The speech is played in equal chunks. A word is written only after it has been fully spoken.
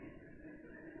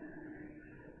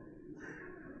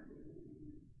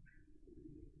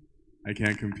I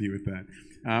can't compete with that.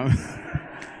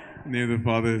 In the name of the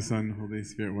Father, Son, Holy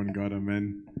Spirit, one God,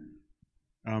 amen.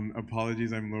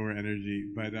 Apologies, I'm lower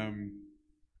energy, but I'm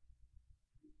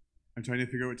trying to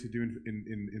figure out what to do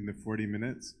in the 40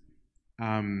 minutes.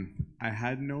 I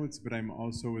had notes, but I'm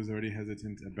also was already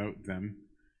hesitant about them,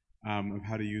 of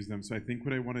how to use them. So I think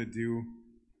what I want to do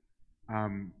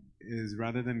is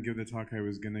rather than give the talk I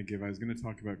was going to give, I was going to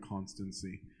talk about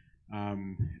constancy,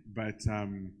 but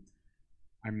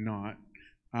I'm not.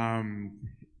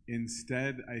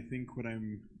 Instead, I think what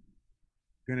I'm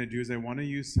going to do is I want to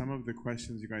use some of the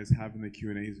questions you guys have in the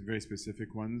Q&As, very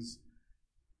specific ones,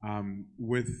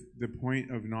 with the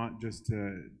point of not just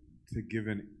to give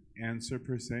an answer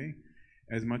per se,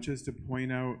 as much as to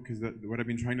point out, because what I've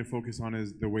been trying to focus on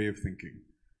is the way of thinking,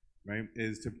 right?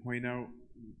 Is to point out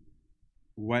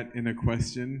what in a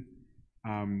question,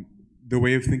 the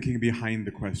way of thinking behind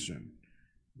the question,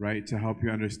 right? To help you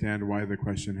understand why the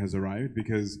question has arrived,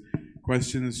 because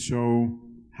questions show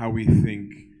how we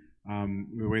think,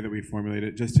 the way that we formulate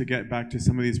it. Just to get back to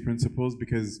some of these principles,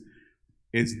 because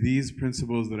it's these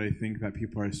principles that I think that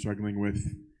people are struggling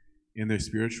with in their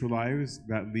spiritual lives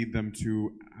that lead them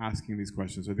to asking these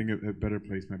questions. So I think a better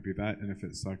place might be that, and if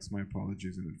it sucks, my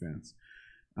apologies in advance.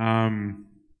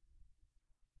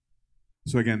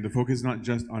 So again, the focus is not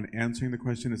just on answering the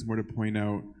question, it's more to point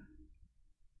out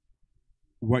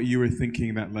what you were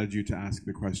thinking that led you to ask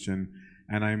the question.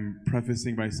 And I'm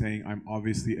prefacing by saying I'm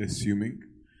obviously assuming,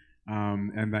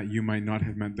 and that you might not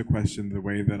have meant the question the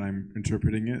way that I'm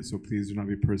interpreting it, so please do not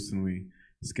be personally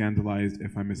scandalized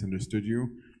if I misunderstood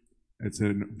you. It's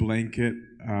a blanket,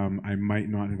 I might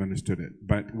not have understood it,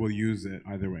 but we'll use it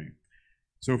either way.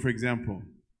 So for example,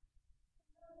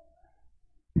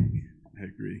 I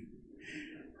agree.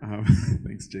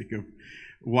 Thanks, Jacob.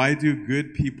 Why do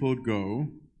good people go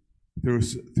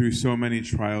through so many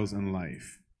trials in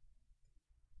life?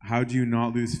 How do you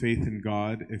not lose faith in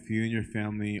God if you and your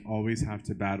family always have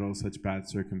to battle such bad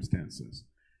circumstances?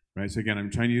 Right? So again,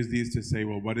 I'm trying to use these to say,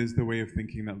 well, what is the way of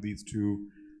thinking that leads to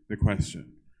the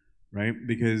question? Right?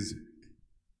 Because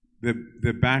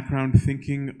the background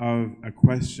thinking of a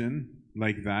question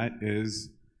like that is,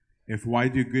 if why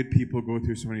do good people go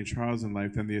through so many trials in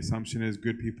life, then the assumption is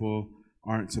good people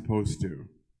aren't supposed to.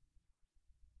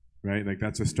 Right? Like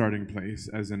that's a starting place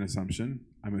as an assumption,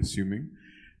 I'm assuming.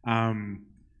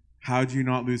 How do you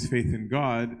not lose faith in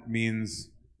God means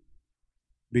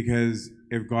because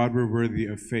if God were worthy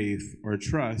of faith or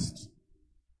trust,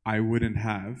 I wouldn't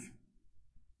have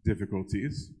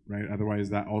difficulties, right?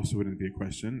 Otherwise, that also wouldn't be a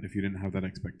question if you didn't have that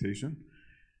expectation.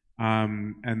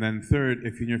 And then third,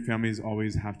 if you and your families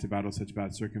always have to battle such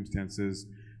bad circumstances,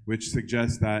 which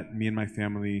suggests that me and my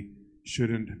family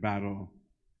shouldn't battle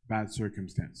bad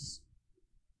circumstances,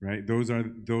 right? Those are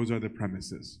the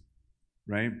premises,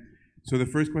 right? So the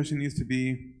first question needs to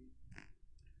be,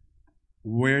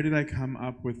 where did I come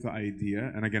up with the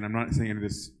idea? And again, I'm not saying any of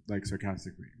this like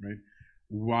sarcastically, right?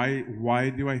 Why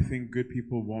do I think good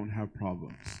people won't have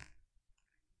problems?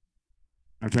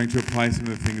 I'm trying to apply some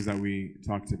of the things that we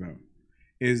talked about.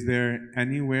 Is there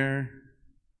anywhere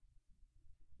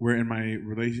where in my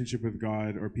relationship with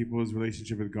God or people's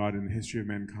relationship with God in the history of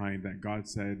mankind that God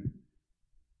said,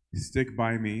 stick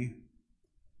by me,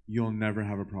 you'll never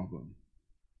have a problem?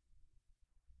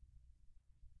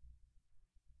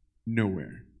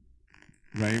 Nowhere,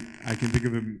 right? I can think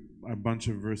of a bunch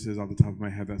of verses off the top of my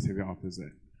head that say the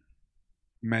opposite.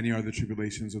 Many are the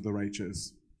tribulations of the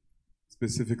righteous,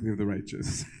 specifically of the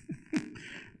righteous,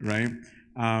 right?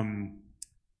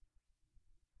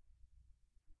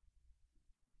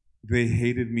 They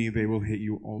hated me, they will hate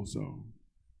you also,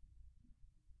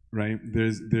 right?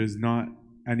 There's not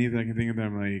any that I can think of that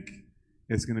I'm like,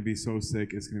 it's going to be so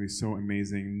sick, it's going to be so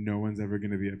amazing, no one's ever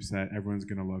going to be upset, everyone's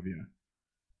going to love you.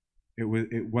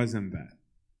 It wasn't that.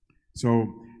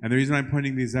 So, and the reason I'm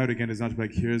pointing these out again is not to be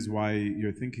like, here's why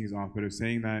your thinking is off, but of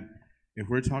saying that if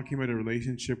we're talking about a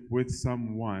relationship with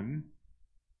someone,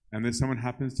 and this someone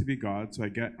happens to be God, so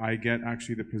I get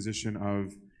actually the position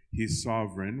of he's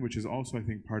sovereign, which is also I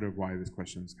think part of why this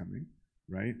question is coming,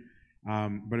 right?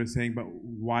 But it's saying, but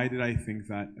why did I think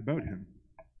that about him?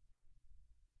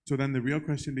 So then the real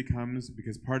question becomes,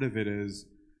 because part of it is,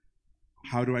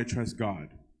 how do I trust God?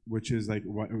 Which is like,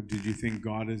 what did you think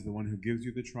God is the one who gives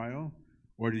you the trial?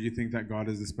 Or did you think that God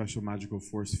is the special magical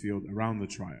force field around the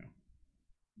trial?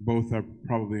 Both are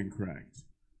probably incorrect.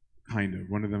 Kind of.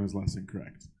 One of them is less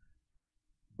incorrect.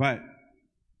 But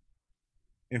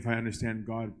if I understand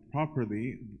God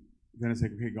properly, then it's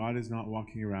like, okay, God is not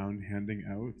walking around handing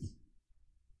out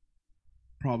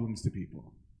problems to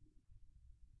people.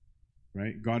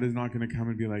 right? God is not going to come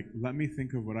and be like, let me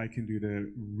think of what I can do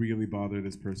to really bother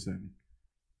this person,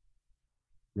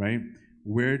 right?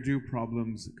 Where do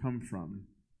problems come from?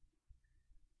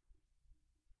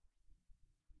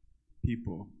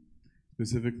 People.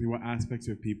 Specifically, what aspects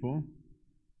of people?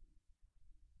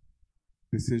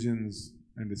 Decisions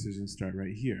start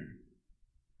right here.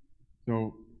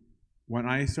 So when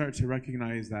I start to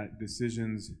recognize that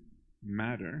decisions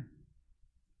matter,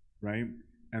 right?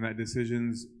 And that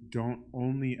decisions don't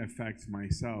only affect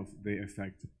myself, they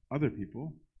affect other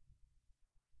people,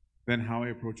 then how I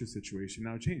approach a situation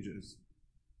now changes,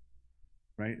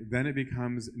 right? Then it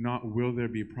becomes not will there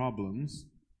be problems,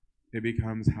 it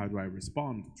becomes how do I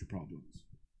respond to problems,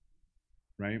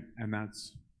 right? And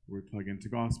that's where we plug into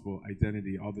gospel,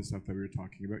 identity, all the stuff that we were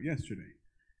talking about yesterday,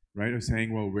 right? Of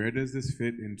saying, well, where does this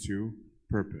fit into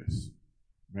purpose,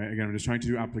 right? Again, I'm just trying to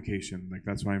do application. Like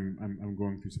that's why I'm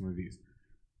going through some of these.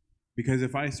 Because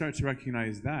if I start to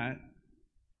recognize that,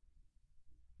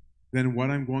 then what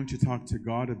I'm going to talk to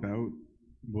God about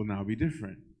will now be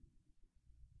different.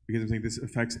 Because I'm saying this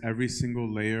affects every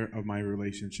single layer of my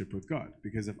relationship with God.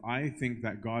 Because if I think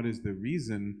that God is the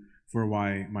reason for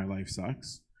why my life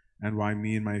sucks and why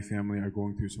me and my family are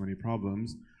going through so many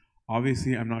problems,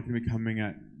 obviously I'm not going to be coming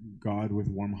at God with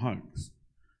warm hugs.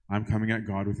 I'm coming at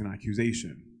God with an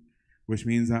accusation, which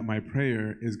means that my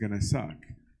prayer is going to suck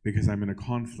because I'm in a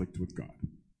conflict with God,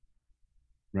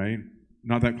 right?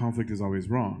 Not that conflict is always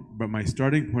wrong, but my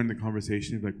starting point in the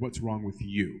conversation is like, what's wrong with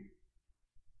you,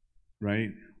 right?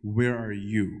 Where are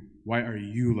you? Why are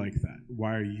you like that?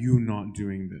 Why are you not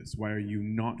doing this? Why are you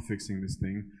not fixing this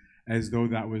thing? As though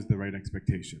that was the right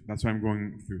expectation. That's why I'm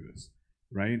going through this,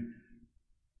 right?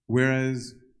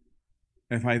 Whereas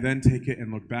if I then take it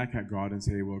and look back at God and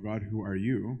say, well, God, who are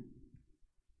you?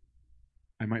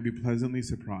 I might be pleasantly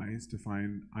surprised to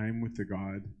find I'm with the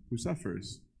God who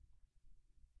suffers,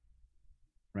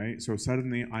 right? So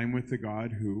suddenly I'm with the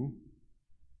God who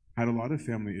had a lot of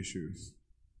family issues,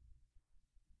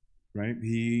 right?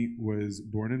 He was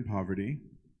born in poverty.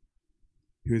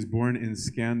 He was born in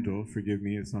scandal. Forgive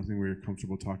me, it's nothing we're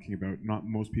comfortable talking about. Not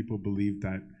most people believe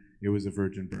that it was a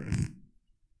virgin birth,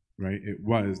 right? It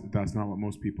was. That's not what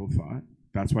most people thought.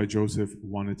 That's why Joseph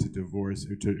wanted to divorce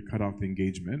or to cut off the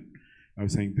engagement. I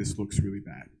was saying this looks really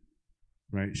bad,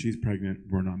 right? She's pregnant.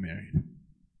 We're not married.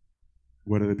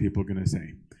 What are the people going to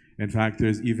say? In fact,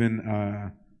 there's even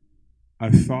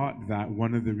a thought that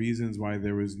one of the reasons why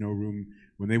there was no room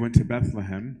when they went to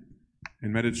Bethlehem,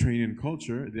 in Mediterranean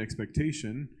culture, the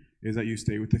expectation is that you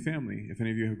stay with the family. If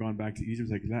any of you have gone back to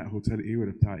Egypt, it's like, لا hotel إيه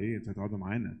ولا بتاع إيه أنت هتقعدوا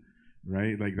معانا,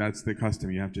 right? Like that's the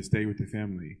custom. You have to stay with the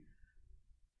family.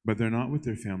 But they're not with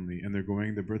their family, and they're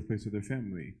going the birthplace of their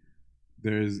family.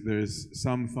 There's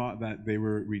some thought that they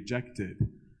were rejected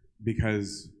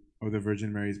because of the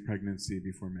Virgin Mary's pregnancy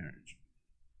before marriage,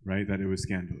 right? That it was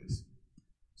scandalous.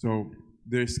 So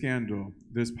there's scandal,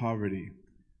 there's poverty.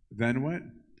 Then what?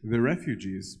 The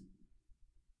refugees,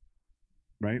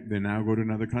 right? They now go to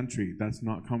another country. That's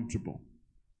not comfortable,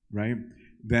 right?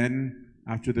 Then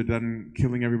after they're done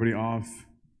killing everybody off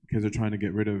because they're trying to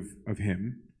get rid of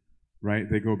him, right?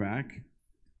 They go back.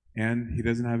 And he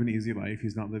doesn't have an easy life.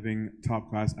 He's not living top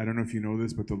class. I don't know if you know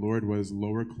this, but the Lord was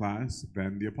lower class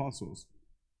than the apostles.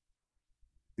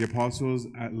 The apostles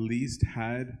at least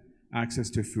had access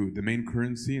to food. The main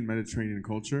currency in Mediterranean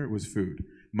culture was food.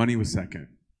 Money was second,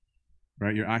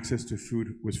 right? Your access to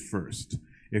food was first.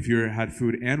 If you had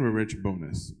food and were rich,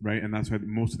 bonus, right? And that's why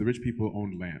most of the rich people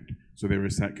owned land. So they were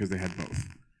set because they had both,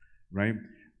 right?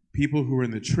 People who were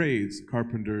in the trades,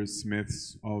 carpenters,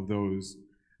 smiths, all of those,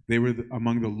 they were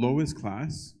among the lowest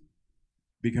class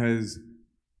because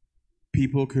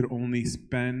people could only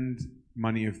spend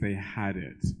money if they had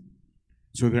it.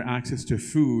 So their access to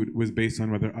food was based on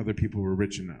whether other people were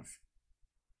rich enough.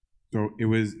 So he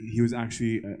was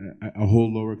actually a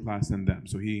whole lower class than them.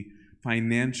 So he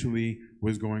financially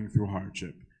was going through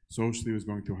hardship. Socially was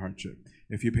going through hardship.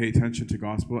 If you pay attention to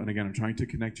gospel, and again, I'm trying to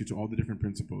connect you to all the different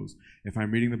principles. If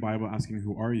I'm reading the Bible asking,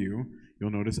 who are you?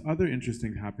 You'll notice other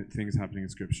interesting things happening in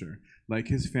Scripture. Like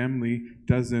his family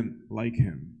doesn't like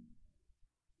him,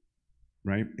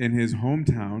 right? In his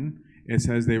hometown, it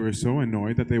says they were so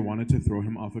annoyed that they wanted to throw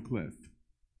him off a cliff.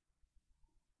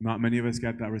 Not many of us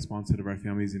get that response out of our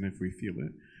families, even if we feel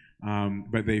it.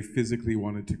 But they physically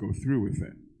wanted to go through with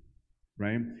it,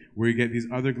 right? Where you get these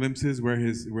other glimpses where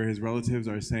his relatives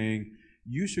are saying,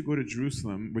 you should go to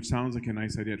Jerusalem, which sounds like a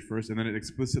nice idea at first, and then it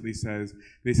explicitly says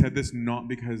they said this not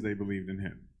because they believed in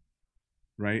him,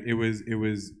 right? It was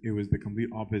the complete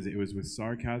opposite. It was with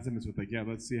sarcasm. It's with like, yeah,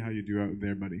 let's see how you do out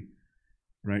there, buddy,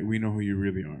 right? We know who you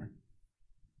really are.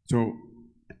 So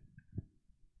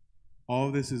all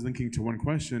of this is linking to one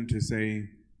question to say,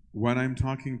 when I'm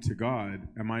talking to God,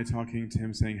 am I talking to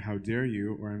him saying, how dare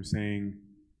you? Or I'm saying,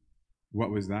 what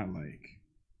was that like?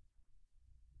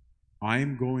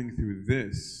 I'm going through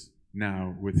this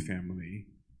now with family.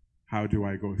 How do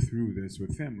I go through this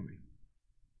with family?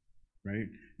 Right?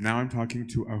 Now I'm talking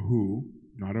to a who,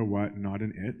 not a what, not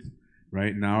an it.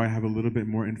 Right? Now I have a little bit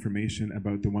more information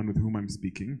about the one with whom I'm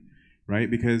speaking. Right?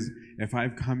 Because if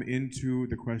I've come into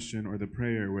the question or the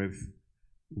prayer with,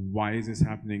 why is this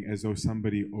happening, as though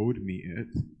somebody owed me it,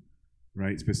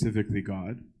 right? Specifically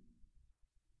God,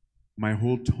 my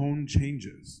whole tone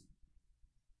changes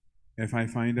if I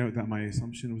find out that my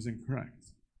assumption was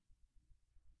incorrect,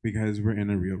 because we're in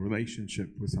a real relationship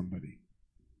with somebody,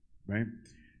 right?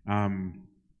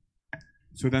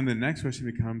 So then the next question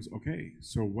becomes, okay,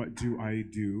 so what do I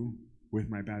do with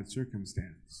my bad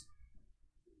circumstance?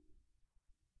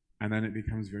 And then it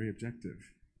becomes very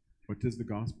objective. What does the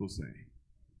gospel say?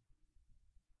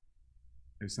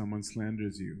 If someone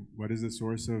slanders you, what is the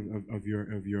source of your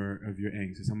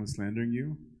angst? Is someone slandering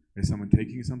you? Is someone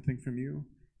taking something from you?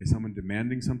 Is someone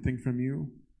demanding something from you?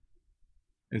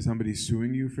 Is somebody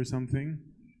suing you for something?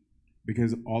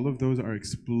 Because all of those are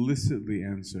explicitly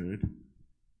answered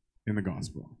in the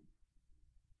gospel.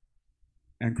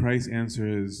 And Christ's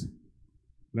answer is,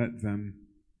 let them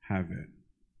have it.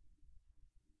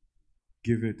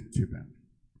 Give it to them.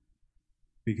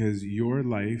 Because your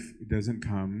life doesn't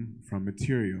come from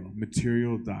material.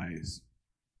 Material dies.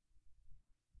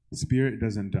 Spirit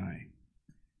doesn't die.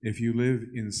 If you live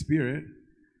in spirit,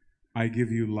 I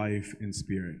give you life in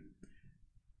spirit.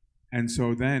 And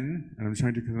so then, and I'm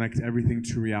trying to connect everything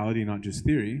to reality, not just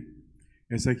theory,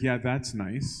 it's like, yeah, that's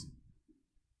nice,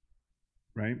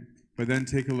 right? But then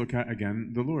take a look at,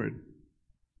 again, the Lord.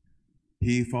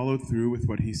 He followed through with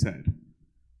what he said.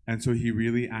 And so he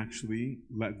really actually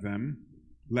let them,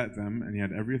 and he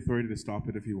had every authority to stop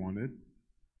it if he wanted.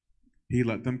 He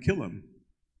let them kill him.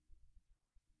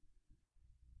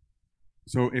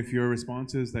 So if your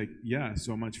response is like, yeah,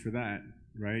 so much for that,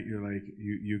 right? You're like,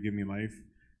 you give me life.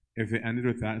 If it ended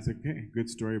with that, it's like, okay, good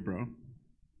story, bro.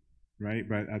 Right?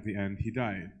 But at the end, he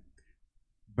died.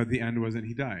 But the end wasn't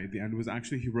he died. The end was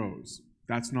actually he rose.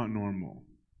 That's not normal.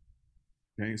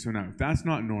 Okay, so now if that's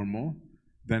not normal,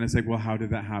 then it's like, well, how did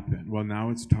that happen? Well,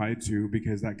 now it's tied to,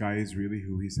 because that guy is really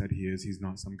who he said he is. He's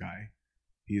not some guy.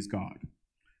 He's God.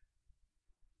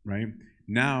 Right?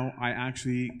 Now I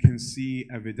actually can see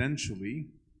evidentially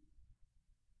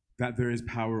that there is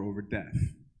power over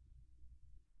death.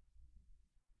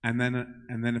 And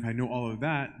then if I know all of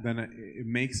that, then it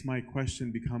makes my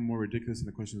question become more ridiculous, and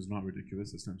the question is not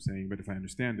ridiculous, that's what I'm saying, but if I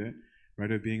understand it,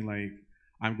 right, of being like,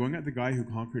 I'm going at the guy who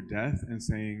conquered death and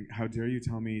saying, how dare you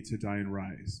tell me to die and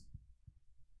rise?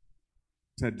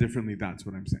 Said differently, that's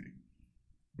what I'm saying.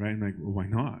 Right? I'm like, well, why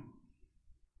not?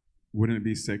 Wouldn't it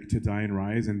be sick to die and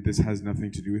rise, and this has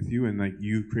nothing to do with you, and like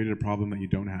you created a problem that you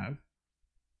don't have?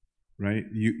 Right?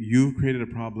 You've created a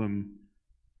problem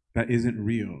that isn't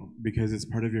real because it's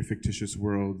part of your fictitious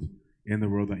world in the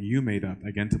world that you made up,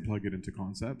 again, to plug it into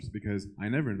concepts, because I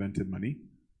never invented money.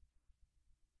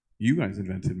 You guys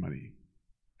invented money.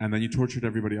 And then you tortured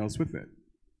everybody else with it.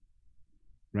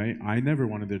 Right? I never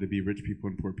wanted there to be rich people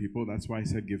and poor people. That's why I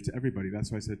said give to everybody.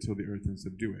 That's why I said till the earth and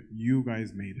subdue it. You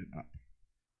guys made it up.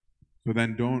 So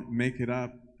then don't make it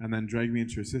up and then drag me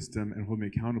into your system and hold me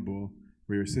accountable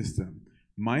for your system.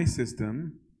 My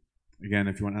system, again,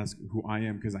 if you want to ask who I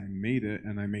am because I made it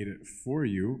and I made it for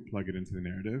you, plug it into the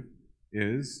narrative,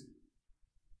 is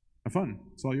have fun.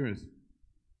 It's all yours.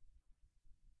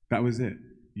 That was it.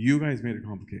 You guys made it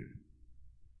complicated.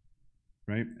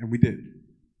 Right? And we did.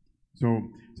 So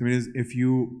I mean, if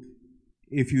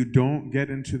you don't get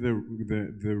into the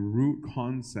root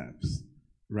concepts,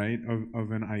 right,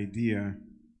 of an idea,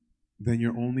 then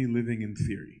you're only living in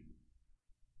theory.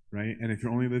 Right? And if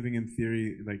you're only living in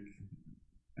theory, like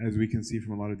as we can see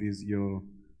from a lot of these, you're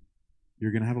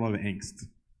gonna have a lot of angst,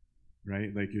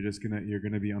 right? Like you're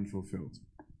gonna be unfulfilled.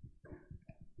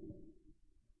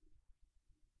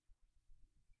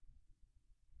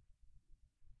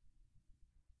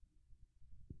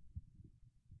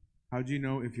 How do you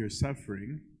know if your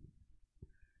suffering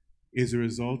is a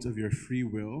result of your free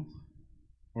will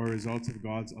or a result of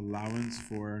God's allowance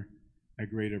for a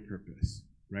greater purpose,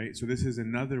 right? So this is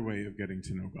another way of getting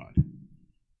to know God,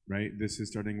 right? This is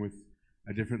starting with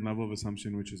a different level of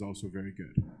assumption, which is also very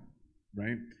good,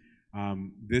 right?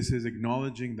 This is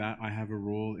acknowledging that I have a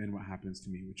role in what happens to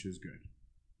me, which is good,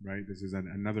 right? This is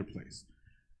another place.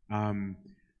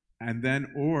 And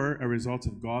then, or a result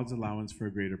of God's allowance for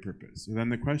a greater purpose. So then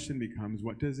the question becomes,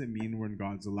 what does it mean when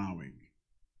God's allowing?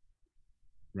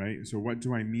 right? So what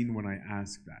do I mean when I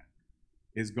ask that?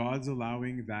 Is God's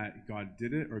allowing that God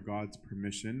did it, or God's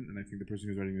permission? And I think the person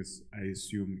who's writing this, I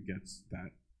assume, gets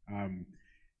that.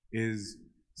 Is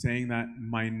saying that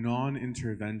my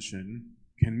non-intervention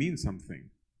can mean something,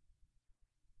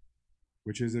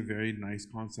 which is a very nice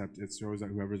concept. It shows that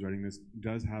whoever's writing this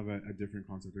does have a different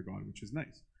concept of God, which is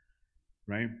nice,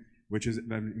 right? Which is,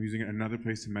 I'm using another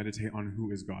place to meditate on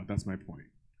who is God. That's my point,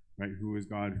 right? Who is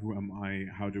God? Who am I?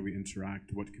 How do we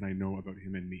interact? What can I know about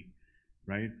him and me,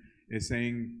 right? It's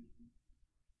saying,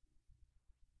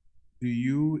 do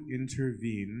you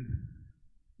intervene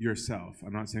yourself?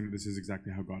 I'm not saying that this is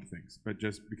exactly how God thinks, but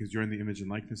just because you're in the image and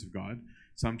likeness of God,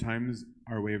 sometimes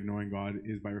our way of knowing God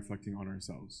is by reflecting on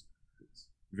ourselves. It's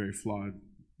a very flawed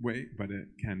way, but it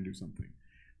can do something.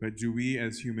 But do we,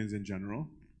 as humans in general,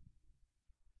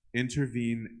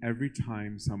 intervene every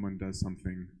time someone does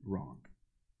something wrong?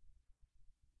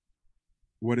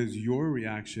 What is your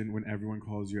reaction when everyone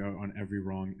calls you out on every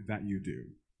wrong that you do?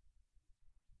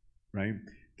 Right?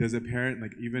 Does a parent,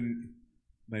 like, even,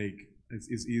 like,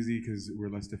 it's easy because we're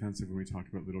less defensive when we talk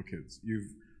about little kids.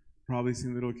 You've probably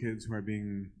seen little kids who are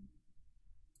being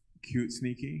cute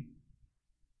sneaky,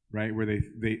 right? Where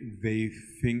they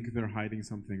think they're hiding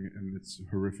something and it's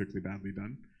horrifically badly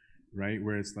done, right?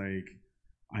 Where it's like,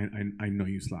 I know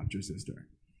you slapped your sister,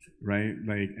 right?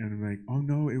 Like, and I'm like, oh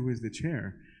no, it was the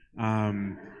chair.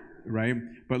 Right?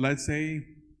 But let's say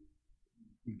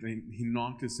he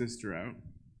knocked his sister out,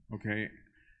 okay,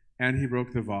 and he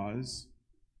broke the vase,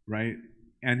 right,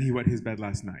 and he wet his bed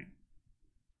last night.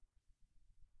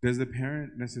 Does the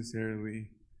parent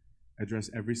necessarily address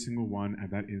every single one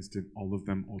at that instant, all of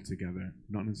them all together?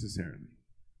 Not necessarily,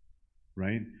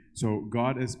 right? So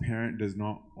God as parent does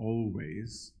not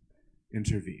always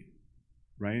intervene,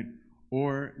 right?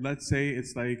 Or let's say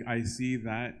it's like I see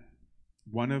that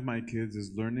one of my kids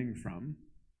is learning from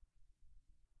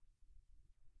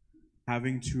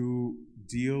having to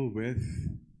deal with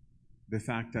the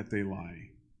fact that they lie,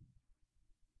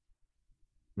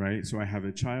 right? So I have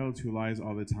a child who lies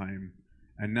all the time,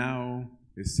 and now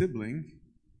his sibling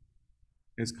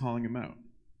is calling him out,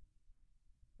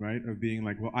 right? Of being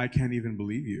like, well, I can't even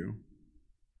believe you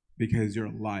because you're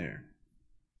a liar,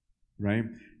 right?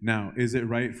 Now, is it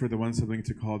right for the one sibling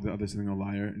to call the other sibling a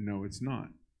liar? No, it's not.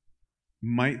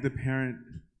 Might the parent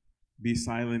be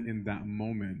silent in that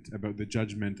moment about the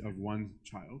judgment of one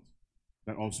child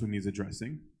that also needs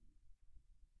addressing,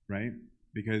 right?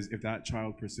 Because if that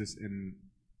child persists in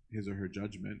his or her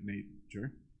judgment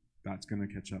nature, that's going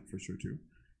to catch up for sure too,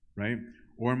 right?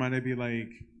 Or might I be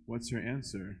like, what's your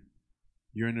answer?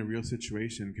 You're in a real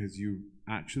situation because you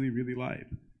actually really lied,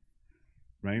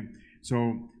 right?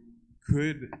 So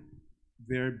could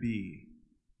there be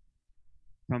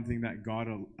something that God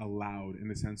allowed in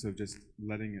the sense of just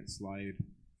letting it slide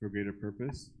for greater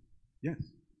purpose? Yes.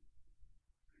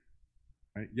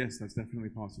 Right? Yes, that's definitely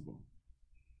possible.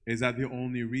 Is that the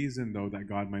only reason, though, that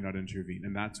God might not intervene?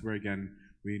 And that's where, again,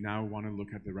 we now want to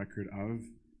look at the record of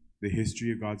the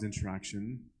history of God's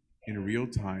interaction in real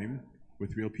time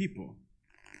with real people.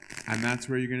 And that's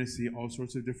where you're going to see all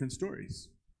sorts of different stories,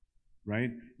 right?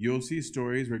 You'll see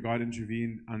stories where God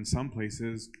intervened on some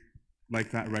places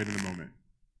like that right in the moment.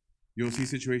 You'll see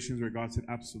situations where God said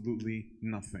absolutely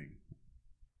nothing,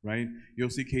 right? You'll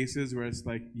see cases where it's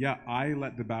like, yeah, I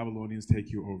let the Babylonians take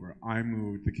you over. I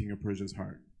moved the king of Persia's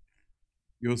heart.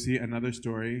 You'll see another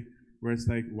story where it's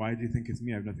like, why do you think it's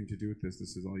me? I have nothing to do with this.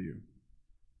 This is all you,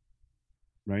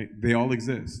 right? They all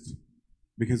exist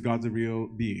because God's a real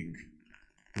being,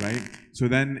 right? So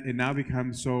then it now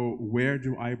becomes, so where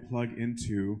do I plug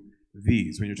into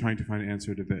these when you're trying to find an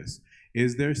answer to this?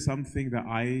 Is there something that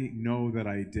I know that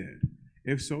I did?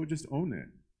 If so, just own it,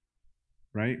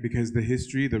 right? Because the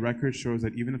history, the record shows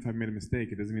that even if I've made a mistake,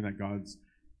 it doesn't mean that God's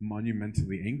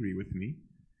monumentally angry with me,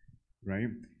 right?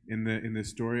 In the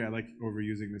story, I like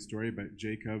overusing this story, but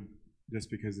Jacob, just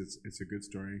because it's a good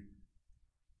story,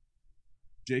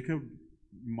 Jacob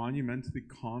monumentally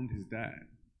conned his dad.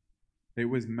 It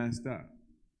was messed up,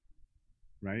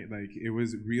 right? Like, it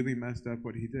was really messed up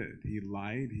what he did. He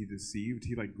lied, he deceived,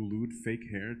 he like glued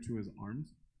fake hair to his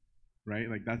arms, right?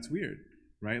 Like, that's weird,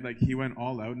 right? Like, he went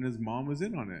all out and his mom was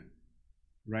in on it,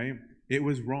 right? It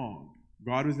was wrong.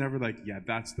 God was never like, yeah,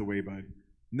 that's the way, bud.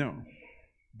 No.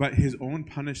 But his own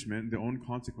punishment, the own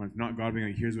consequence, not God being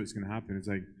like, here's what's going to happen. It's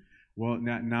like, well,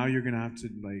 now you're going to have to,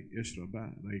 like,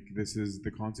 Ishraba. Like, this is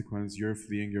the consequence. You're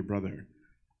fleeing your brother.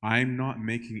 I'm not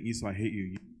making Esau hate you.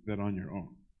 You did that on your own,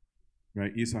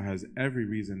 right? Esau has every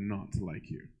reason not to like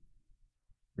you,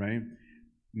 right?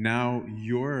 Now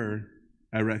you're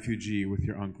a refugee with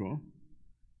your uncle,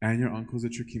 and your uncle's a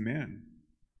tricky man,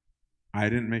 I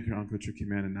didn't make your uncle a tricky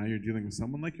man, and now you're dealing with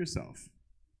someone like yourself,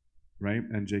 right?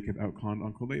 And Jacob outconned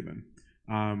Uncle Laban.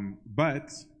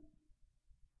 But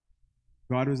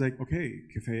God was like, okay,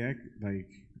 Kefayek, like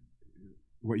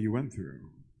what you went through,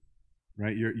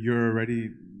 right? You're already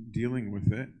dealing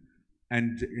with it,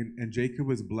 and Jacob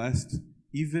was blessed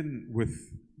even with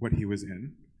what he was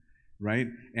in, right?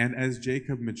 And as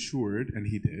Jacob matured, and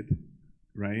he did,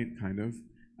 right, kind of,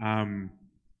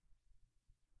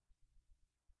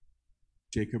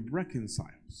 Jacob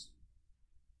reconciles,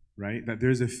 right? That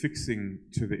there's a fixing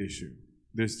to the issue.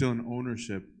 There's still an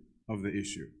ownership of the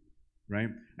issue, right?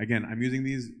 Again, I'm using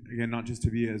these, again, not just to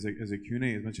be as a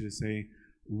Q&A, as much as to say,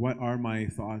 what are my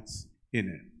thoughts in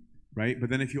it, right? But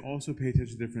then if you also pay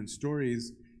attention to different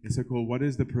stories, it's like, well, what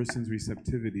is the person's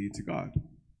receptivity to God?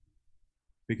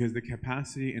 Because the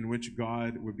capacity in which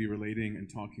God would be relating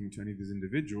and talking to any of these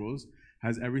individuals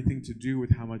has everything to do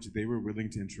with how much they were willing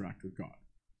to interact with God.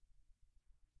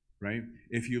 Right?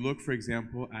 If you look, for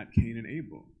example, at Cain and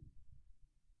Abel.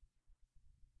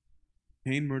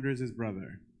 Cain murders his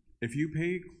brother. If you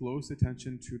pay close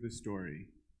attention to the story,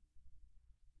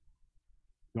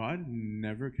 God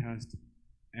never cast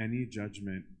any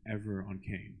judgment ever on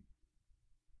Cain.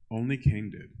 Only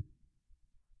Cain did.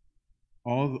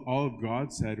 All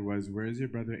God said was, where's your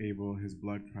brother Abel? His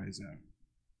blood cries out.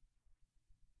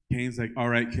 Cain's like, all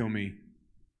right, kill me.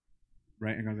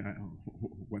 Right? And God's like, oh,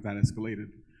 what, that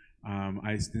escalated.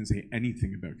 I didn't say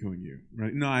anything about killing you,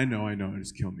 right? No, I know,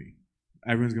 just kill me.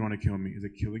 Everyone's going to want to kill me. Is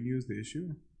it killing you is the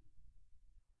issue?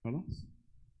 Fellas?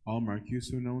 I'll mark you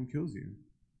so no one kills you.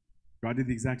 God did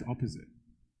the exact opposite.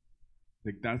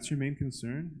 Like, that's your main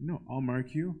concern? No, I'll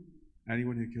mark you.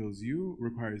 Anyone who kills you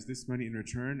requires this money in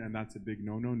return, and that's a big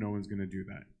no-no. No one's going to do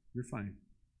that. You're fine.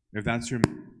 If that's your...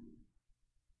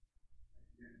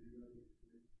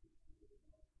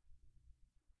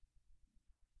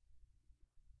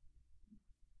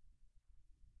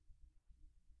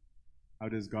 How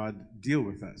does God deal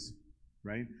with us,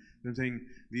 right? I'm saying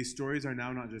these stories are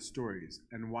now not just stories.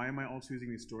 And why am I also using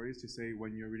these stories to say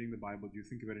when you're reading the Bible, do you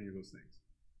think about any of those things,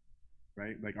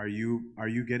 right? Like, are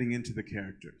you getting into the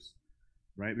characters,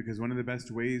 right? Because one of the best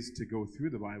ways to go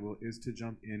through the Bible is to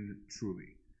jump in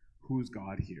truly. Who's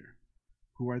God here?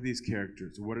 Who are these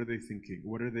characters? What are they thinking?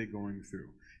 What are they going through?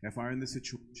 If I were in this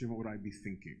situation, what would I be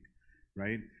thinking,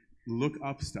 right? Look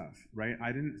up stuff, right?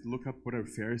 I didn't look up what a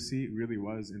Pharisee really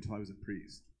was until I was a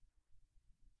priest,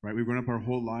 right? We've grown up our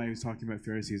whole lives talking about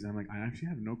Pharisees, and I'm like, I actually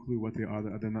have no clue what they are,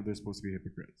 other than that they're supposed to be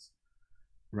hypocrites,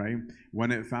 right?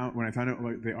 When I found out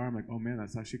what they are, I'm like, oh man,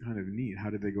 that's actually kind of neat.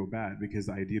 How did they go bad? Because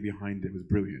the idea behind it was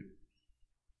brilliant,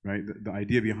 right? The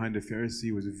idea behind a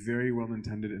Pharisee was very well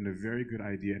intended and a very good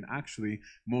idea, and actually,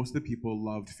 most of the people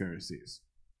loved Pharisees.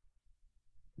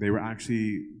 They were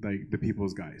actually like the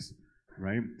people's guys.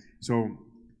 Right? So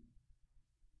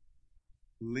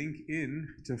link in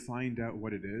to find out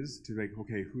what it is, to like,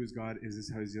 okay, who's God? Is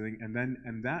this how he's dealing?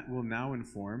 And that will now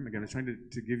inform, again, I'm trying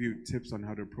to give you tips on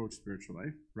how to approach spiritual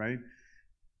life, right?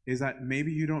 Is that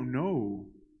maybe you don't know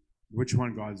which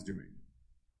one God's doing.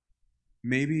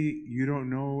 Maybe you don't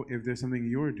know if there's something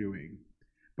you're doing.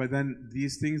 But then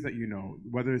these things that you know,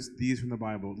 whether it's these from the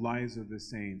Bible, lives of the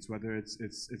saints, whether it's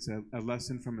a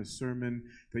lesson from a sermon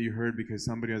that you heard because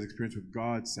somebody has experience with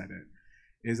God said it,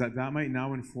 is that might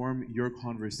now inform your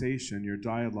conversation, your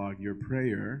dialogue, your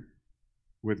prayer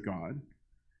with God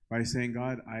by saying,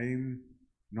 God, I'm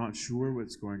not sure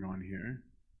what's going on here.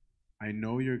 I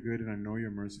know you're good and I know you're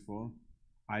merciful.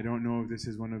 I don't know if this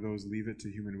is one of those leave it to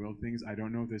human will things. I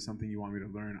don't know if there's something you want me to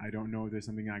learn. I don't know if there's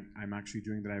something I'm actually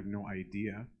doing that I have no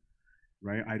idea,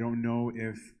 right? I don't know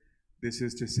if this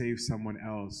is to save someone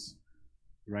else,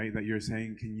 right? That you're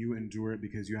saying, can you endure it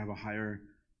because you have a higher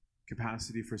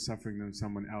capacity for suffering than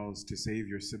someone else to save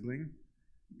your sibling?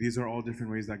 These are all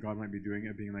different ways that God might be doing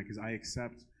it, being like, because I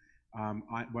accept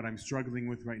what I'm struggling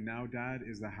with right now, Dad,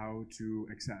 is the how to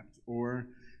accept, or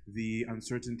the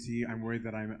uncertainty, I'm worried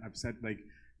that I'm upset, like,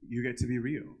 you get to be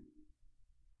real,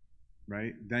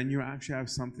 right? Then you actually have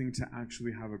something to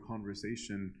actually have a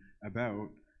conversation about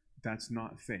that's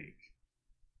not fake,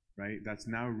 right? That's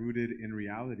now rooted in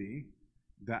reality,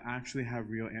 that actually have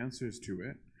real answers to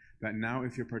it, that now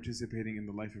if you're participating in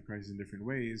the life of Christ in different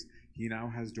ways, he now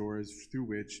has doors through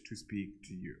which to speak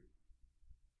to you.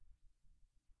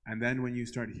 And then when you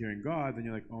start hearing God, then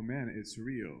you're like, oh man, it's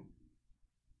real.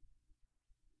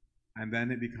 And then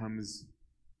it becomes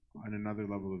on another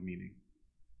level of meaning.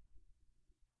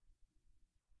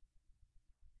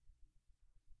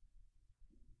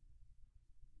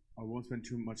 I won't spend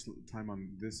too much time on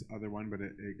this other one, but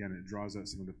it draws out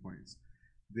some of the points.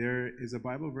 There is a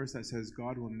Bible verse that says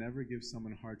God will never give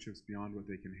someone hardships beyond what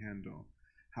they can handle.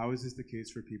 How is this the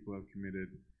case for people who have committed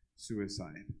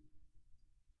suicide?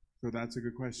 So that's a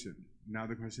good question. Now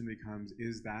the question becomes,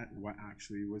 is that what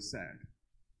actually was said?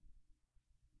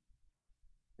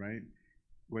 Right?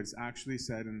 What's actually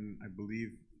said, and I believe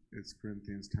it's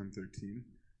Corinthians 10:13.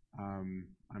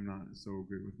 I'm not so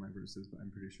good with my verses, but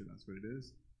I'm pretty sure that's what it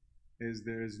is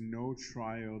there is no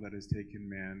trial that has taken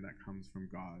man that comes from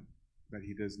God, that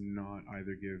he does not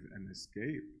either give an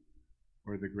escape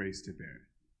or the grace to bear.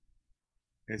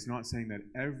 It's not saying that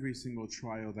every single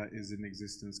trial that is in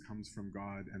existence comes from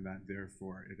God and that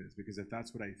therefore it is. Because if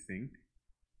that's what I think,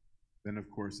 then of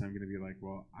course I'm going to be like,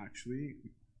 well, actually,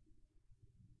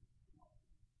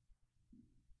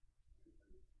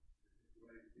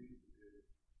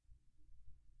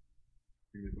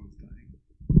 they're both dying.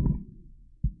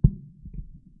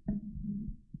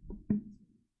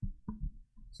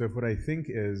 So if what I think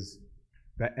is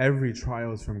that every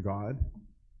trial is from God,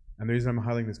 and the reason I'm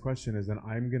highlighting this question is that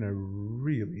I'm going to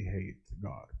really hate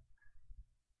God,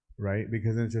 right?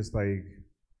 Because it's just like,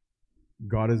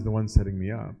 God is the one setting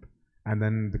me up. And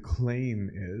then the claim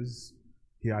is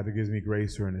he either gives me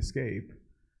grace or an escape.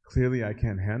 Clearly I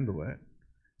can't handle it.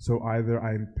 So either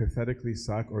I pathetically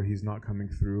suck or he's not coming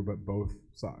through, but both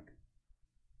suck,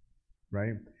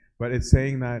 right? But it's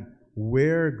saying that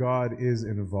where God is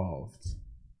involved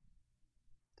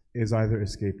is either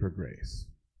escape or grace,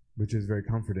 which is very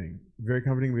comforting. Very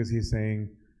comforting because he's saying,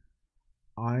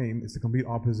 it's the complete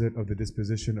opposite of the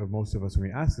disposition of most of us when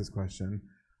we ask this question.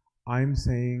 I'm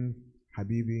saying,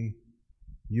 Habibi,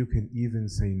 you can even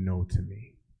say no to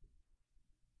me.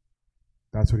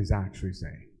 That's what he's actually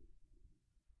saying.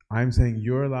 I'm saying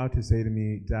you're allowed to say to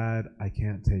me, Dad, I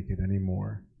can't take it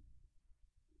anymore.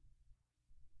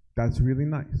 That's really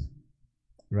nice,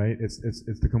 right? It's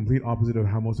the complete opposite of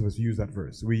how most of us use that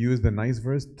verse. We use the nice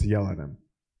verse to yell at him,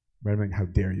 right? I'm like, how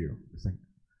dare you? It's like,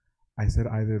 I said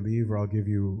either leave or I'll give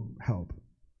you help,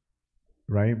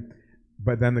 right?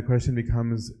 But then the question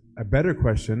becomes, a better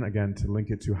question, again, to link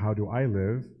it to how do I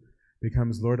live,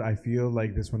 becomes, Lord, I feel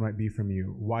like this one might be from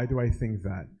you. Why do I think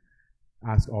that?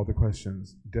 Ask all the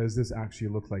questions. Does this actually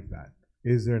look like that?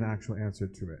 Is there an actual answer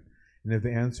to it? And if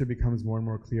the answer becomes more and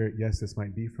more clear, yes, this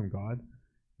might be from God,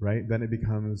 right? Then it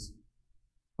becomes,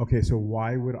 okay, so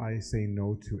why would I say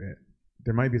no to it?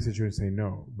 There might be a situation to say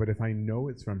no, but if I know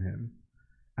it's from him,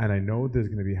 and I know there's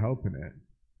going to be help in it,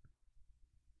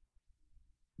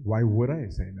 why would I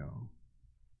say no?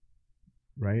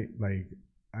 Right? Like,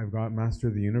 I've got Master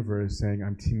of the Universe saying,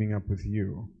 I'm teaming up with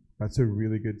you. That's a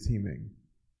really good teaming.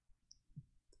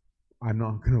 I'm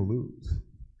not going to lose,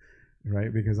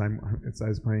 right? Because I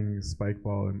was playing spike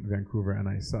ball in Vancouver and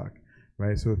I suck,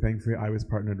 right? So thankfully I was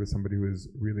partnered with somebody who was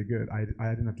really good. I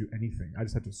didn't have to do anything. I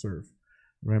just had to serve,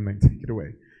 right? I'm like, take it away,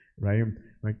 right?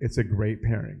 Like, it's a great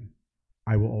pairing.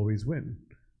 I will always win,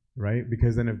 right?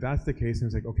 Because then if that's the case, and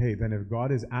it's like, okay, then if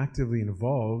God is actively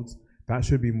involved, that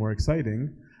should be more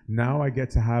exciting. Now I get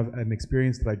to have an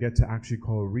experience that I get to actually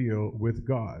call real with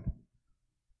God.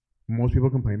 Most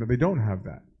people complain that they don't have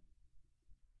that,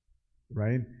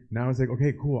 right? Now it's like,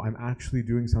 okay, cool, I'm actually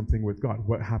doing something with God.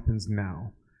 What happens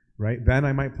now, right? Then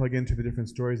I might plug into the different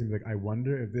stories and be like, I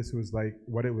wonder if this was like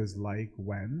what it was like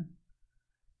when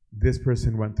this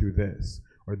person went through this,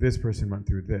 or this person went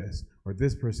through this, or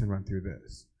this person went through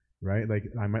this, right? Like,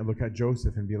 I might look at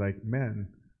Joseph and be like, man,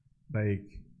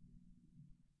 like,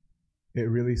 it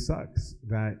really sucks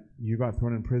that you got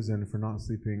thrown in prison for not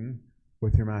sleeping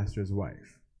with your master's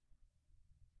wife.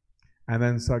 And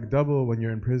then suck double when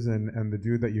you're in prison and the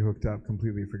dude that you hooked up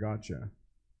completely forgot you.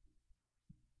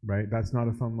 Right? That's not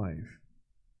a fun life.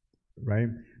 Right?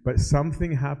 But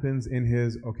something happens in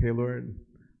his, okay, Lord,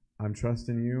 I'm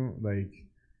trusting you. Like,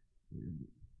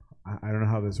 I don't know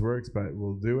how this works, but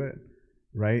we'll do it.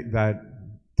 Right? That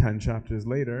 10 chapters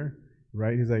later,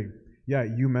 right? He's like, yeah,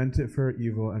 you meant it for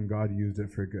evil and God used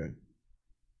it for good.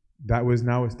 That was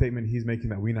now a statement he's making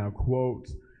that we now quote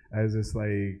as this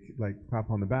like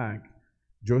clap on the back.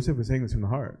 Joseph was saying this from the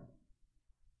heart,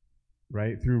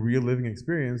 right? Through real living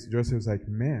experience, Joseph was like,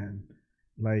 man,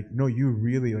 like, no, you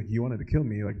really, like, you wanted to kill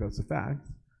me, like, that's a fact,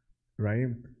 right?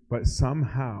 But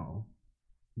somehow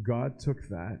God took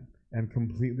that and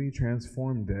completely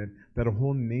transformed it, that a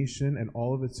whole nation and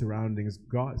all of its surroundings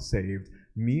got saved.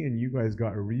 Me and you guys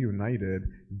got reunited.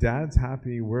 Dad's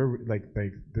happy. We're like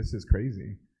this is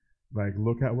crazy. Like,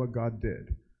 look at what God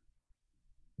did,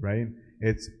 right?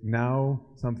 It's now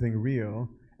something real.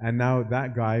 And now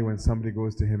that guy, when somebody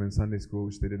goes to him in Sunday school,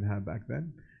 which they didn't have back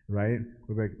then, right?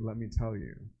 We're like, let me tell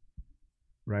you,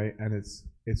 right? And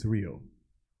it's real,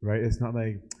 right? It's not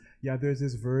like, yeah, there's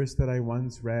this verse that I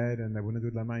once read, and I wouldn't do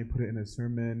it. I might put it in a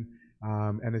sermon,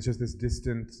 and it's just this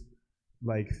distant,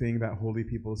 like, thing that holy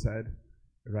people said,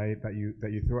 right? That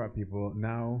you throw at people.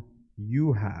 Now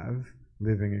you have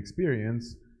living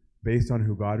experience based on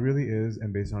who God really is,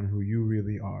 and based on who you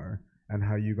really are, and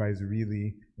how you guys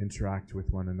really interact with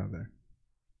one another.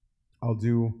 I'll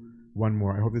do one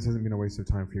more. I hope this hasn't been a waste of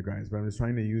time for you guys, but I'm just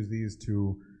trying to use these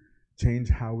to change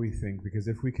how we think, because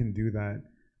if we can do that,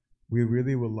 we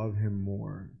really will love him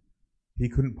more. He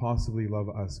couldn't possibly love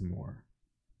us more,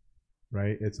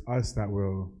 right? It's us that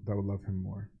will love him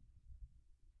more.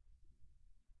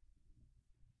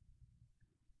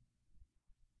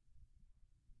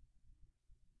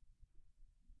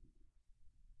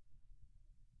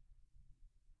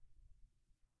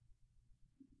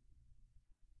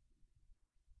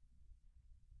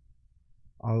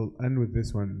 I'll end with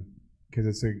this one because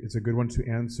it's a good one to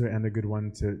answer and a good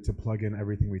one to plug in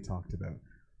everything we talked about.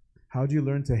 How do you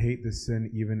learn to hate the sin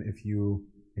even if you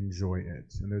enjoy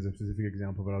it? And there's a specific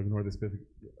example, but I'll ignore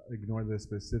the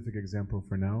specific example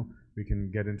for now. We can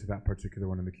get into that particular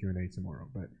one in the Q&A tomorrow.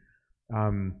 But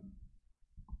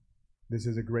this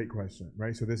is a great question,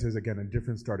 right? So this is, again, a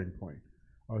different starting point.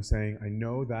 I was saying, I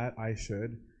know that I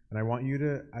should, and I want you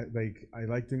to, I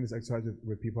like doing this exercise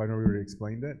with people. I know we already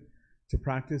explained it. To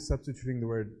practice substituting the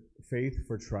word faith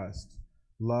for trust,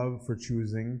 love for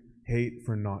choosing, hate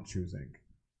for not choosing,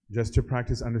 just to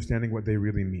practice understanding what they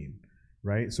really mean,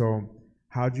 right? So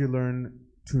how do you learn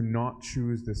to not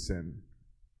choose the sin,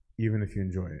 even if you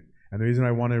enjoy it? And the reason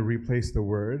I want to replace the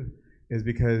word is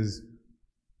because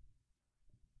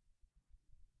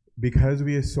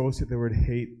we associate the word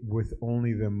hate with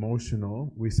only the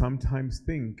emotional, we sometimes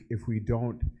think if we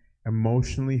don't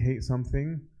emotionally hate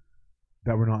something,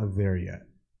 that we're not there yet,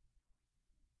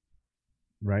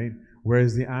 right?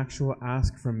 Whereas the actual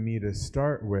ask from me to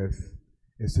start with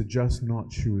is to just not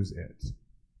choose it,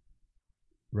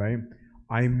 right?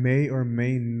 I may or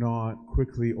may not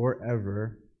quickly or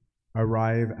ever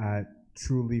arrive at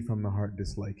truly from the heart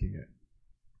disliking it.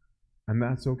 And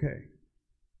that's okay,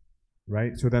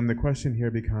 right? So then the question here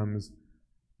becomes,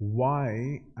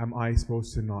 why am I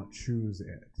supposed to not choose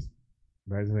it?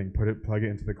 Right? I think plug it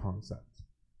into the concept.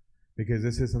 Because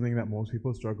this is something that most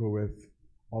people struggle with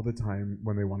all the time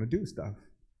when they want to do stuff,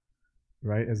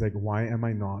 right? It's like, why am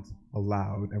I not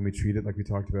allowed? And we treat it, like we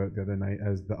talked about the other night,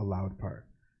 as the allowed part,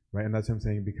 right? And that's what I'm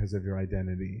saying, because of your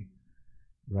identity,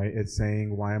 right? It's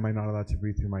saying, why am I not allowed to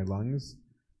breathe through my lungs?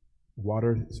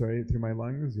 Through my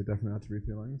lungs? You're definitely not to breathe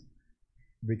through your lungs.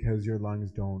 Because your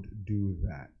lungs don't do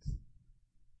that.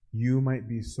 You might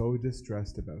be so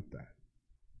distressed about that.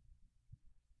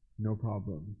 No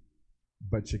problem.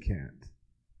 But you can't,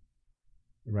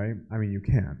 right? I mean, you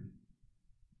can,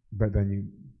 but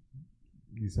then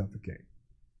you suffocate,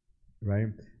 right?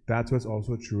 That's what's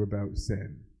also true about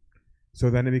sin.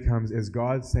 So then it becomes, is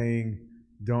God saying,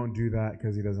 don't do that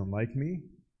because he doesn't like me?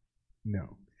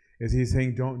 No. Is he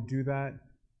saying, don't do that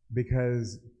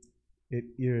because it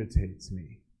irritates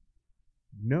me?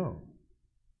 No.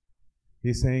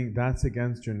 He's saying that's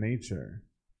against your nature.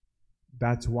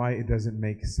 That's why it doesn't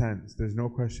make sense. There's no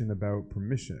question about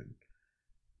permission,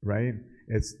 right?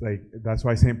 It's like, that's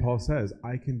why St. Paul says,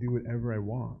 I can do whatever I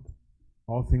want.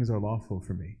 All things are lawful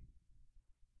for me.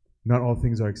 Not all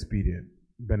things are expedient,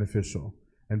 beneficial.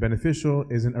 And beneficial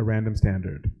isn't a random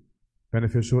standard.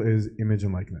 Beneficial is image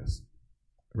and likeness,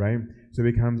 right? So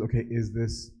it becomes, okay, is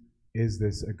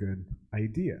this a good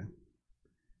idea?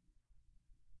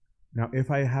 Now, if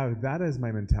I have that as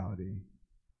my mentality,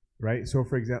 right? So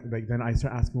for example, like, then I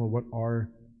start asking, well, what are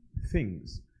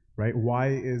things, right? Why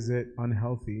is it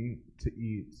unhealthy to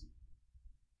eat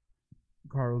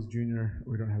Carl's Jr.?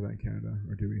 We don't have that in Canada,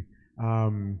 or do we?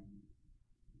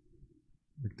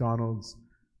 McDonald's,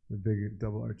 the big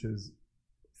double arches,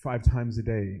 5 times a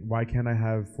day. Why can't I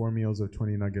have 4 meals of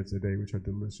 20 nuggets a day, which are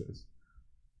delicious?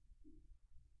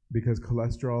 Because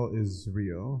cholesterol is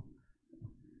real.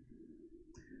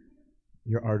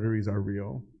 Your arteries are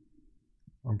real.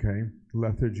 Okay,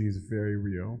 lethargy is very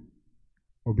real.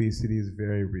 Obesity is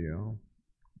very real.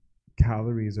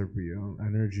 Calories are real.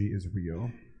 Energy is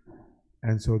real.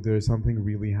 And so there's something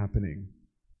really happening.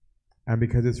 And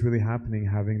because it's really happening,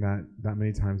 having that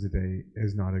many times a day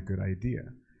is not a good idea.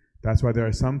 That's why there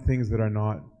are some things that are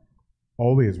not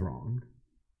always wrong.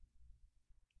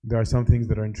 There are some things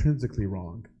that are intrinsically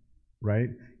wrong, right?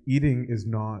 Eating is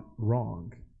not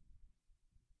wrong.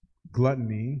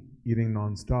 Gluttony, eating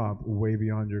nonstop, way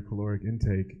beyond your caloric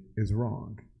intake, is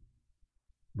wrong,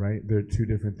 right? They're two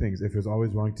different things. If it's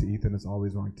always wrong to eat, then it's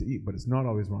always wrong to eat, but it's not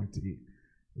always wrong to eat,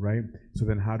 right? So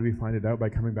then how do we find it out? By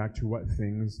coming back to what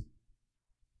things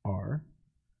are,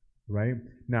 right?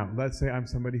 Now, let's say I'm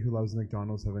somebody who loves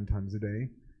McDonald's 7 times a day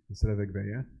instead of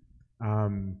Igbeya.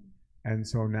 And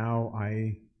so now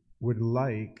I would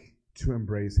like to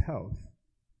embrace health.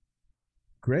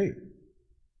 Great.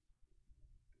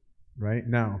 Right?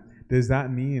 Now, does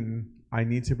that mean I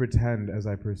need to pretend as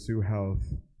I pursue health,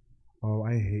 oh,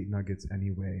 I hate nuggets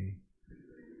anyway?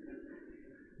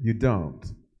 You don't.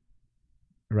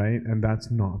 Right? And that's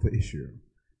not the issue.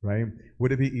 Right?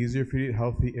 Would it be easier for you to eat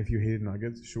healthy if you hated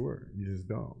nuggets? Sure. You just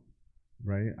don't.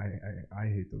 Right? I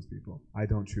hate those people. I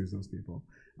don't choose those people.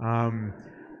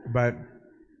 But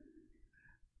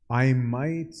I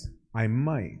might,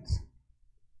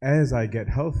 as I get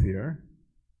healthier,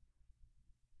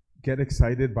 get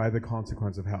excited by the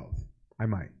consequence of health. I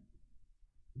might,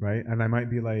 right? And I might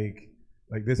be like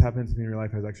this happened to me in real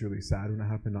life. I was actually really sad when it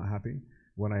happened, not happy,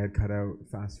 when I had cut out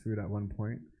fast food at one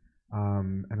point.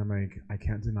 And I'm like, I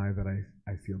can't deny that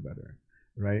I feel better,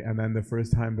 right? And then the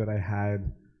first time that I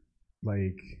had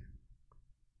like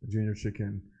junior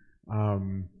chicken,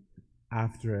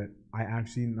 after it, I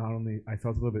actually not only, I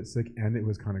felt a little bit sick and it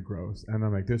was kind of gross. And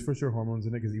I'm like, there's for sure hormones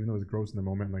in it, because even though it was gross in the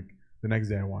moment, like the next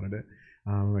day I wanted it.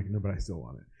 I'm like, no, but I still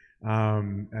want it.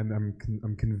 And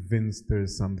I'm convinced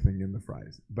there's something in the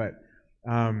fries. But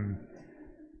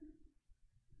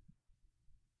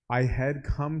I had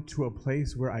come to a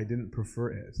place where I didn't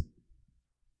prefer it,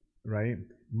 right?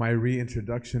 My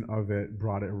reintroduction of it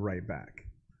brought it right back,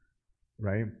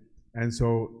 right? And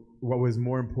so what was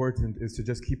more important is to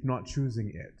just keep not choosing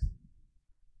it,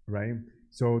 right?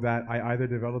 So that I either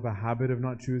develop a habit of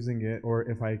not choosing it, or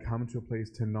if I come to a place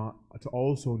to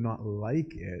also not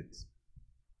like it,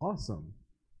 awesome,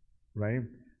 right?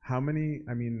 How many,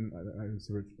 I'm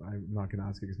not going to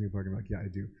ask it because people are going to be like, yeah, I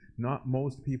do. Not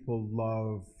most people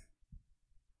love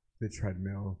the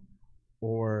treadmill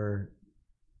or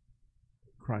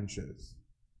crunches.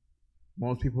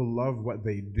 Most people love what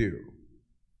they do.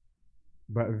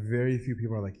 But very few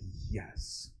people are like,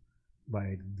 yes,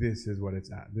 like this is what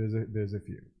it's at. There's a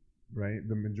few, right?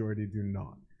 The majority do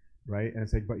not, right? And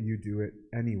it's like, but you do it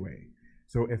anyway.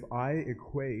 So if I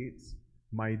equate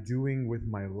my doing with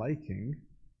my liking,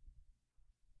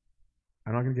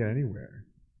 I'm not gonna get anywhere,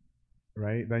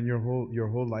 right? Then your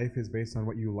whole life is based on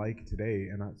what you like today,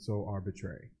 and that's so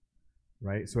arbitrary,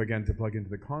 right? So again, to plug into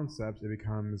the concepts, it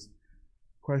becomes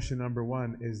question number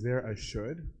one: is there a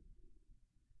should?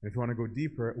 If you want to go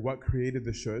deeper, what created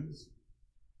the shoulds,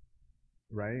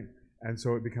 right? And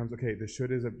so it becomes, okay, the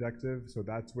should is objective, so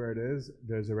that's where it is.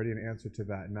 There's already an answer to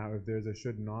that. Now, if there's a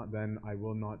should not, then I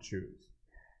will not choose,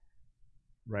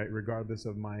 right? Regardless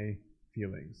of my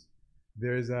feelings.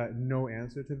 There's a no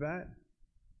answer to that,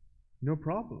 no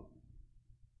problem,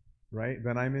 right?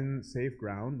 Then I'm in safe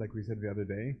ground, like we said the other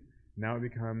day. Now it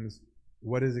becomes,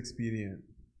 what is expedient?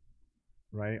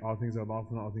 Right? All things are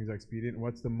lawful and all things are expedient.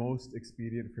 What's the most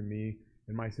expedient for me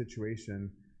in my situation?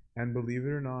 And believe it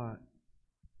or not,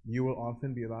 you will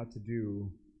often be allowed to do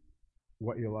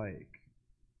what you like.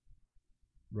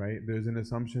 Right? There's an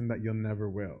assumption that you'll never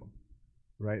will.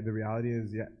 Right? The reality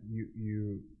is, yeah,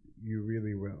 you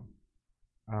really will.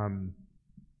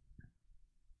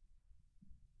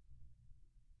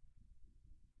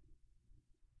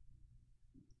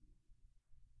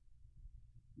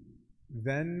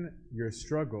 Then your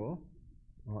struggle,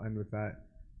 I'll end with that,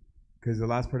 because the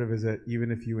last part of it is that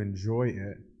even if you enjoy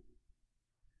it,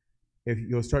 if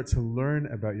you'll start to learn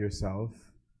about yourself,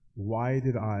 why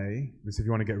did I, this if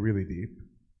you want to get really deep,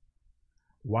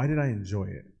 why did I enjoy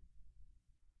it?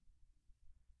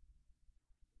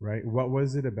 Right? What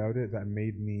was it about it that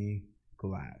made me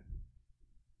glad?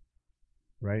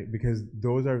 Right? Because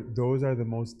those are the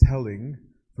most telling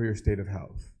for your state of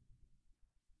health.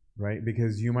 Right?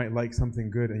 Because you might like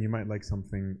something good and you might like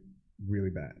something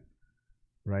really bad,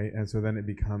 right? And so then it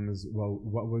becomes, well,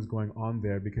 what was going on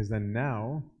there? Because then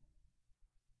now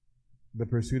the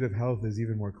pursuit of health is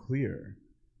even more clear,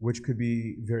 which could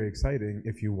be very exciting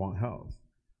if you want health.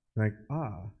 Like,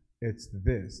 it's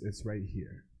this, it's right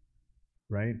here,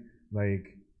 right? Like,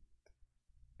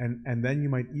 and then you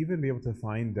might even be able to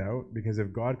find out, because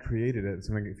if God created it,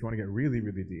 something, if you want to get really,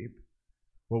 really deep,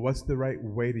 well, what's the right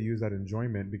way to use that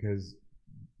enjoyment? Because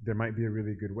there might be a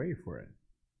really good way for it,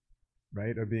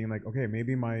 right? Of being like, okay,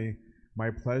 maybe my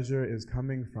pleasure is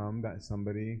coming from that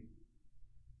somebody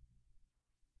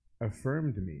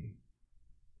affirmed me,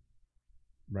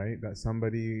 right? That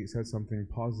somebody said something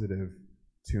positive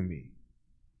to me.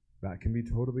 That can be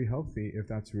totally healthy if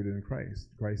that's rooted in Christ.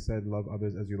 Christ said, love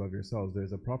others as you love yourselves.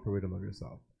 There's a proper way to love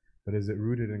yourself. But is it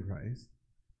rooted in Christ?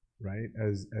 Right,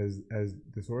 as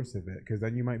the source of it, because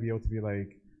then you might be able to be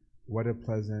like, what a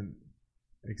pleasant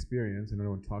experience, and no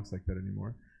one talks like that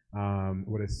anymore,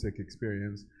 What a sick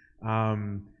experience.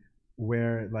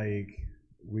 Where like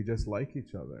we just like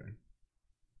each other,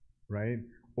 right?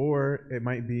 Or it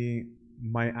might be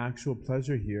my actual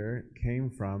pleasure here came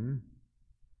from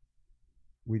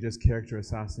we just character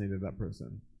assassinated that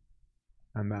person,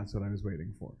 and that's what I was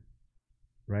waiting for,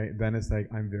 right? Then it's like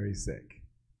I'm very sick,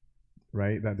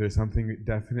 right? That there's something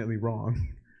definitely wrong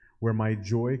where my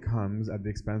joy comes at the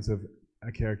expense of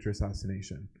a character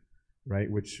assassination, right?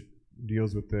 Which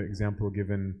deals with the example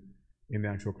given in the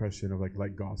actual question of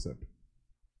like gossip,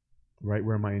 right?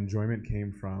 Where my enjoyment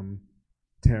came from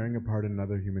tearing apart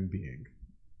another human being,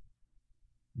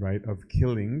 right? Of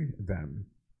killing them,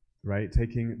 right?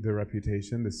 Taking their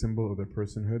reputation, the symbol of their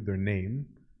personhood, their name,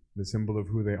 the symbol of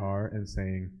who they are, and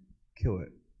saying, kill it.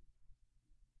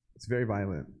 It's very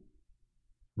violent,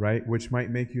 right? Which might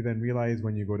make you then realize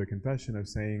when you go to confession of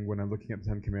saying, when I'm looking at the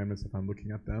 10 Commandments, if I'm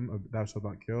looking at them, of thou shalt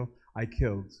not kill, I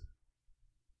killed.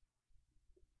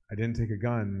 I didn't take a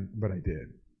gun, but I did.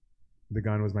 The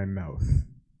gun was my mouth,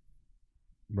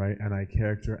 right? And I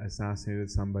character assassinated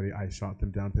somebody. I shot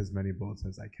them down with as many bullets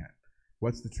as I can.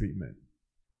 What's the treatment?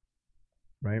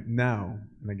 Right? Now,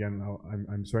 and again,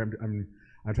 I'm sorry,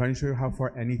 I'm trying to show you how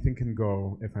far anything can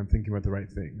go if I'm thinking about the right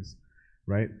things,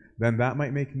 right? Then that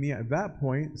might make me at that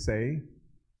point say,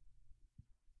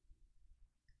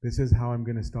 this is how I'm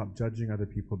going to stop judging other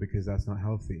people because that's not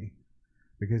healthy.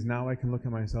 Because now I can look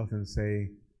at myself and say,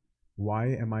 why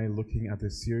am I looking at the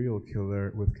serial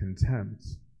killer with contempt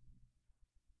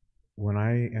when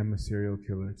I am a serial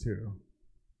killer too?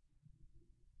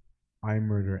 I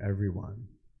murder everyone.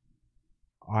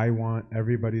 I want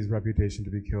everybody's reputation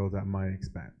to be killed at my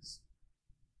expense,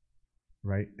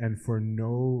 right? And for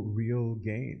no real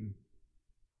gain,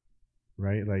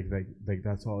 right? Like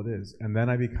that's all it is. And then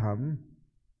I become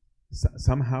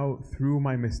somehow through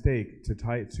my mistake to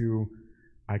tie it to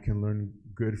I can learn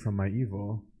good from my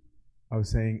evil. I was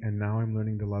saying, and now I'm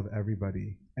learning to love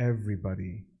everybody,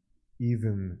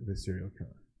 even the serial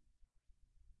killer.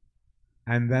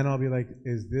 And then I'll be like,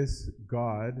 is this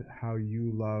God how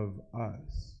you love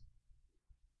us?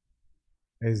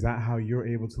 Is that how you're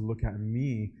able to look at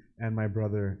me and my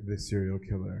brother, the serial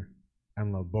killer,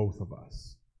 and love both of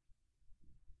us?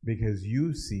 Because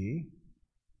you see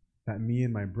that me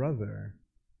and my brother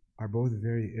are both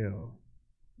very ill.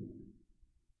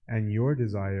 And your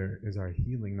desire is our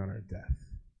healing, not our death.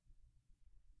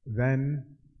 Then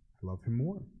I love him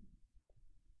more.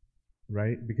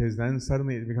 Right? Because then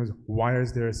suddenly it becomes, why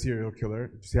is there a serial killer?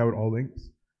 Do you see how it all links?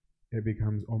 It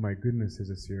becomes, oh my goodness, there's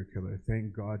a serial killer.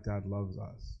 Thank God Dad loves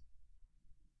us.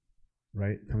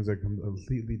 Right? It comes a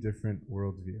completely different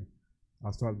worldview.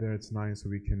 I'll stop there. It's 9, so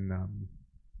we can,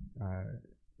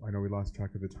 I know we lost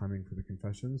track of the timing for the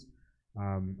confessions.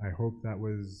 I hope that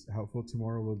was helpful.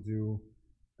 Tomorrow we'll do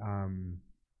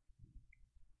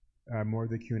more of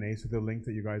the Q&A. So the link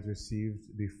that you guys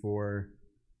received before,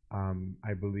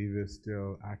 I believe is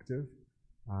still active,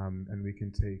 and we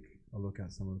can take a look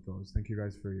at some of those. Thank you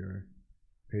guys for your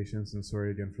patience, and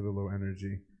sorry again for the low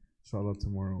energy. Inshallah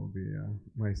tomorrow will be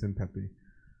nice and peppy.